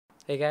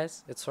Hey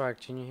guys, it's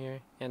SolracJr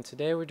here, and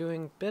today we're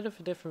doing a bit of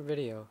a different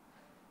video.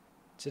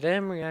 Today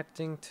I'm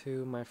reacting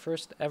to my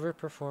first ever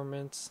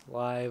performance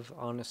live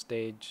on a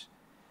stage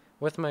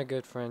with my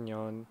good friend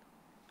Jan.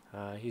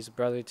 He's a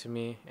brother to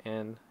me,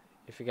 and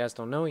if you guys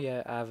don't know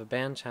yet, I have a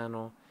band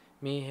channel.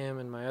 Me, him,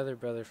 and my other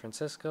brother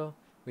Francisco,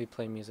 we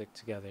play music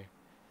together.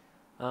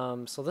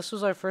 So this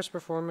was our first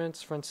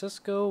performance.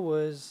 Francisco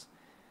was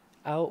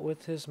out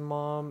with his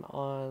mom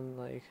on,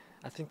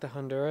 I think the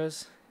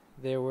Honduras.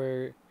 They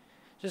were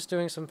just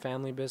doing some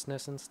family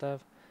business and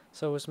stuff.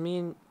 So it was me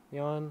and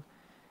Jan,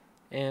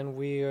 and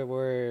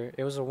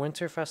it was a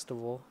winter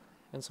festival,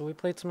 and so we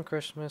played some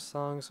Christmas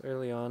songs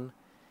early on,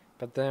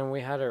 but then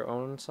we had our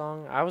own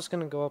song. I was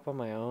gonna go up on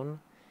my own,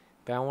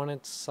 but I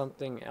wanted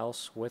something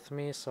else with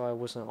me so I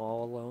wasn't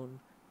all alone.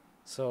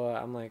 So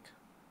I'm like,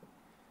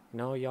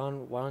 no,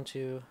 Jan, why don't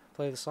you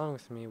play the song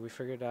with me? We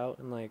figured it out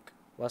in like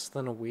less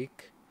than a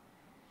week.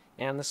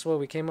 And this is what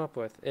we came up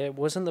with. It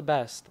wasn't the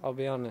best, I'll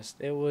be honest.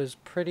 It was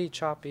pretty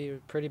choppy,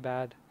 pretty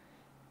bad,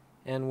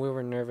 and we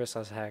were nervous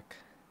as heck.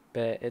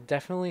 But it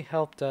definitely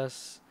helped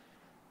us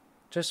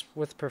just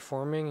with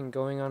performing and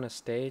going on a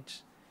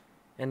stage.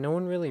 And no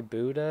one really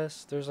booed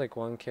us. There's like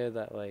one kid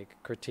that like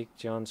critiqued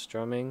John's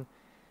drumming.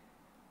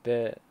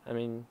 But, I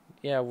mean,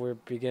 yeah, we're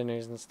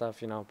beginners and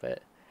stuff,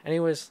 But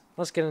anyways,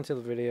 let's get into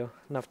the video.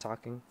 Enough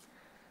talking.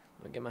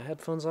 I'm gonna get my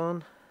headphones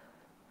on.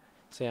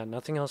 So yeah,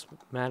 Nothing Else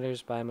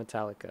Matters by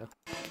Metallica.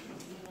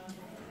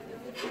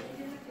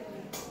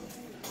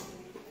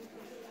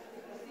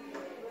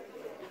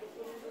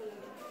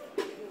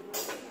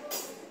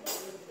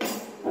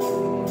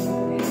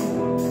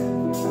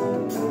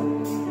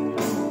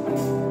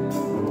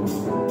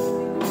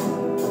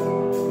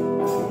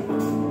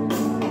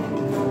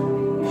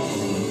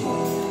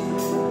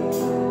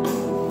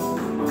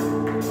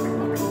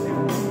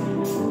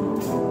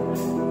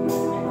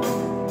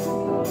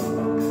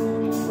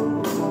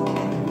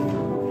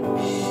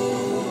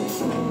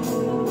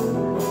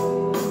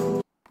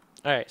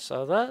 Alright,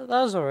 so that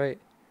was alright.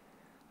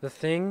 The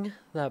thing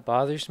that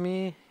bothers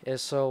me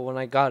is, so when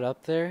I got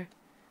up there,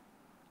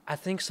 I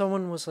think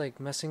someone was like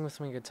messing with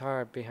my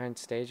guitar behind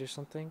stage or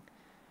something.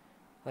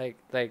 Like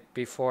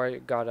before I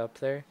got up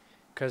there,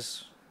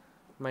 because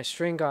my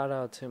string got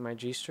out to my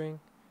G string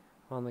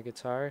on the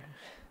guitar,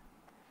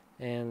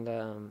 and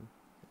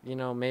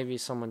maybe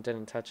someone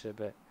didn't touch it,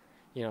 but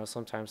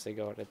sometimes they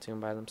go out of tune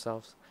by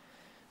themselves.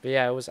 But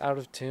yeah, it was out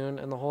of tune,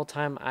 and the whole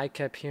time I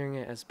kept hearing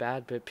it as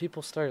bad, but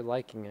people started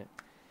liking it.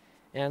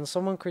 And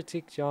someone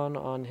critiqued Jan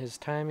on his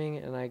timing,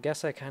 and I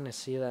guess I kind of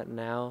see that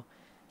now.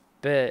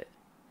 But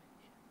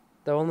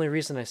the only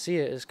reason I see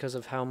it is because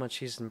of how much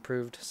he's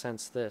improved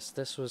since this.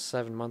 This was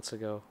 7 months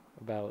ago,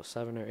 about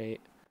 7 or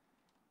 8.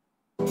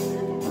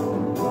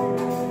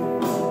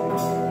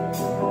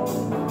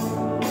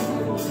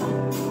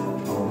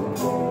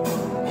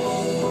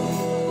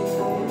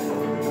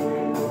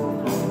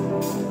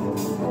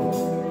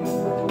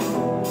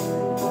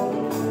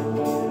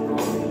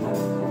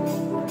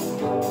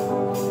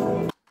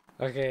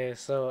 Okay,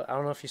 so I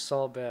don't know if you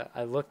saw, but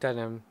I looked at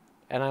him,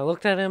 and I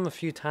looked at him a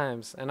few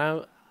times, and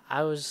I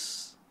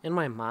was in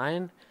my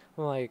mind,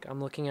 like,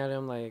 I'm looking at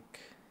him like,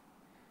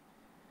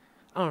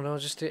 I don't know,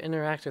 just to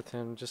interact with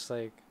him, just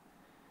like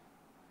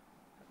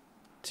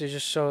to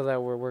just show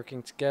that we're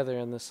working together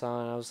in this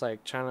song. I was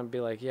like trying to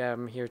be like, yeah,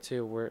 I'm here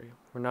too. We're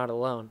not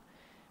alone.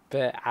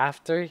 But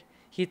after,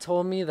 he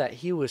told me that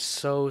he was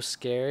so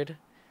scared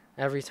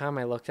every time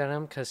I looked at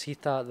him, because he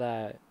thought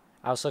that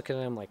I was looking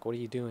at him like, what are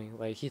you doing?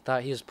 Like, he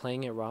thought he was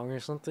playing it wrong or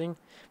something.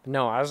 But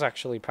no, I was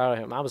actually proud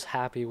of him. I was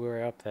happy we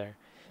were up there.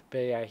 But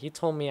yeah, he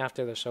told me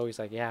after the show, he's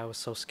like, yeah, I was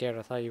so scared.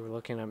 I thought you were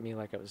looking at me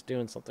like I was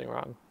doing something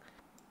wrong.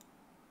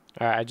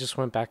 Alright, I just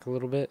went back a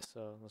little bit,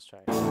 so let's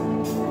try it. Oh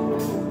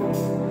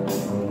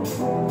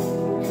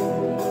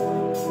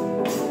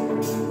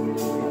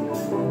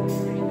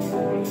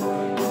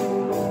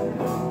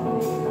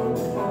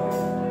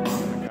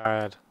my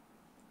god.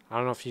 I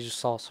don't know if you just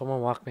saw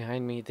someone walk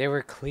behind me. They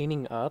were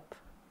cleaning up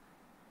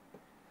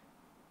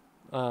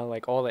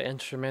like all the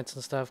instruments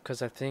and stuff,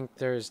 because I think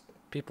there's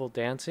people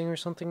dancing or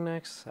something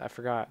next. I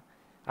forgot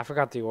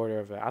the order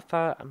of it.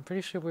 I'm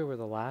pretty sure we were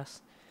the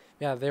last.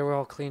 Yeah, they were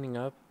all cleaning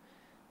up,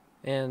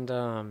 and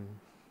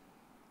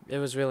it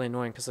was really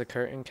annoying because the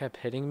curtain kept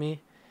hitting me.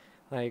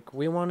 Like,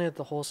 we wanted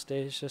the whole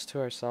stage just to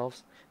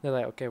ourselves. They're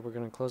like, okay, we're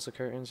gonna close the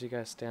curtains, you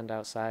guys stand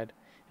outside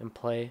and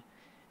play.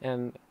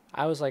 And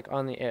I was like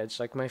on the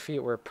edge, like my feet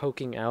were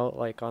poking out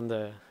like on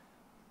the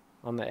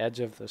edge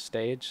of the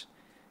stage.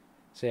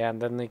 So yeah, and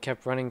then they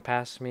kept running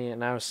past me,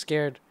 and I was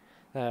scared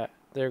that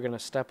they were gonna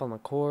step on the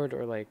cord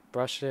or like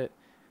brush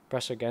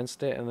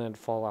against it, and then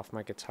fall off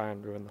my guitar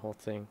and ruin the whole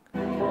thing.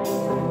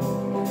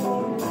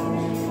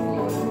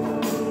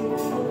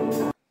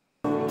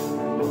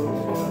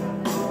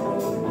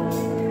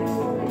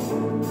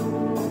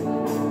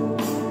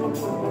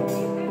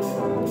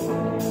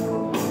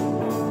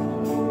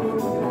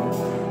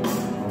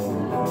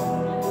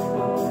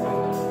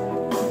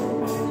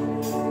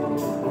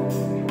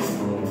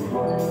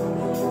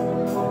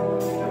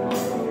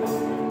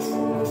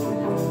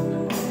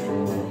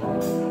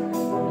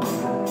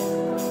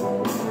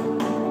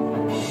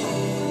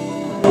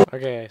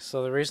 Okay,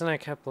 so the reason I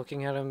kept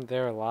looking at him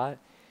there a lot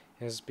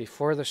is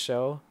before the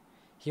show,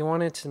 he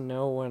wanted to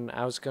know when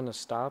I was gonna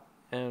stop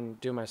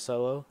and do my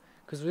solo,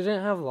 because we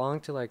didn't have long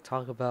to like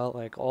talk about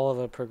like all of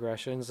the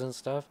progressions and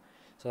stuff.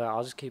 So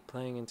I'll just keep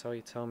playing until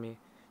you tell me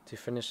to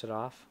finish it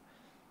off.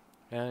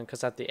 And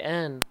because at the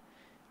end,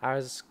 I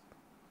was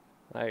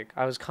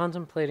I was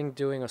contemplating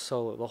doing a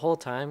solo the whole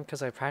time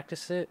because I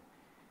practiced it,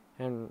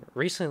 and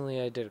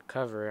recently I did a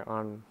cover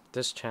on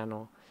this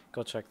channel.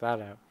 Go check that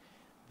out.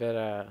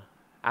 But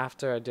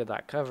after I did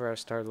that cover, I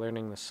started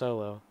learning the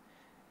solo,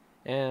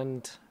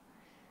 and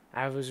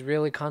I was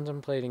really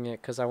contemplating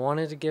it because I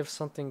wanted to give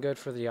something good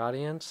for the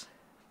audience,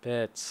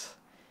 but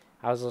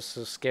I was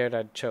also scared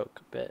I'd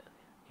choke. But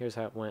here's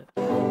how it went.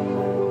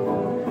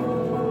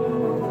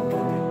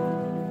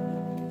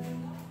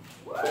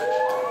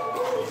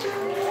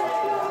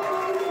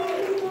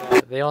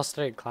 They all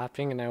started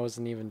clapping and I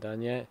wasn't even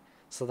done yet,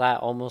 so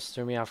that almost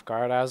threw me off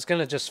guard. I was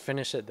gonna just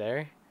finish it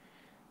there,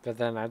 but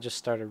then I just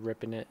started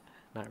ripping it.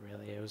 Not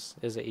really. It was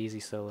an easy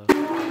solo.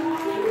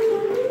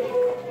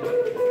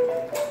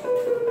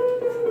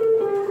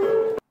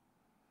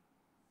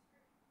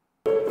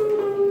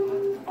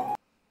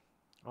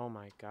 Oh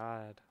my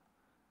god.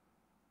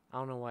 I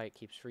don't know why it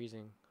keeps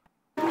freezing.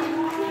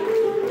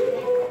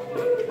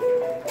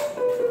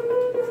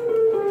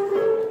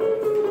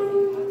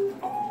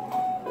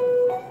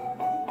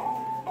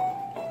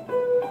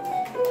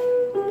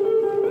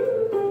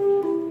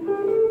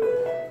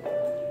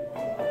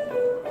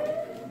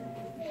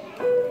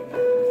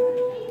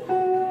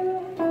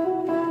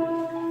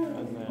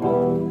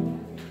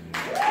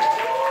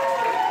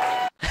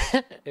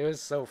 It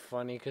was so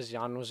funny because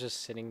Jan was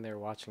just sitting there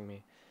watching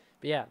me.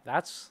 But yeah,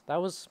 that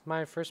was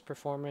my first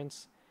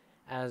performance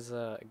as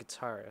a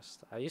guitarist.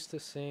 I used to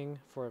sing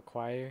for a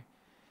choir,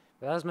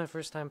 but that was my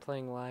first time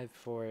playing live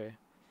for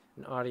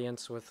an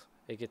audience with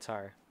a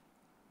guitar.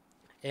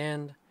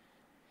 And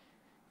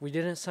we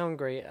didn't sound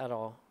great at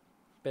all,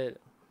 but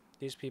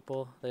these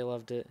people, they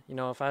loved it. You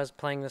know, if I was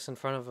playing this in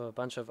front of a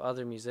bunch of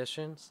other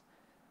musicians,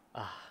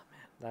 man,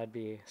 that'd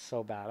be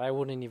so bad. I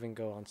wouldn't even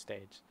go on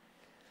stage.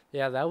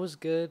 Yeah, that was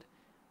good.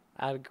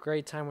 I had a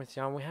great time with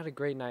Jan. We had a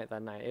great night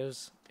that night. It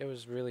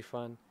was really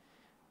fun.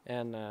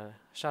 And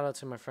shout out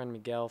to my friend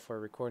Miguel for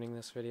recording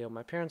this video.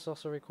 My parents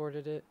also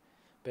recorded it,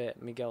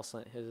 but Miguel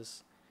sent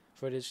his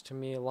footage to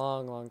me a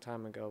long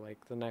time ago,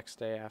 like the next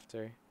day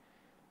after.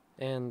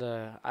 And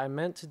I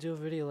meant to do a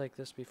video like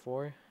this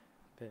before,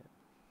 but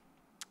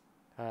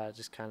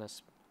just kind of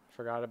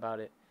forgot about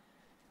it.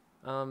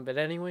 But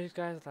anyways,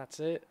 guys, that's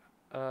it.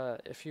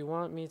 If you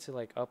want me to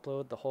like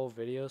upload the whole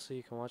video so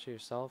you can watch it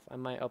yourself, I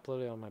might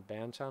upload it on my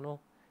band channel.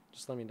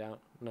 Just let me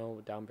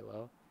know down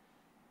below.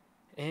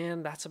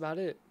 And that's about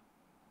it.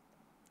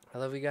 I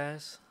love you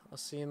guys. I'll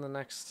see you in the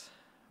next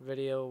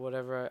video,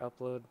 whatever I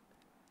upload.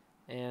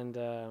 And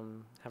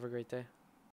have a great day.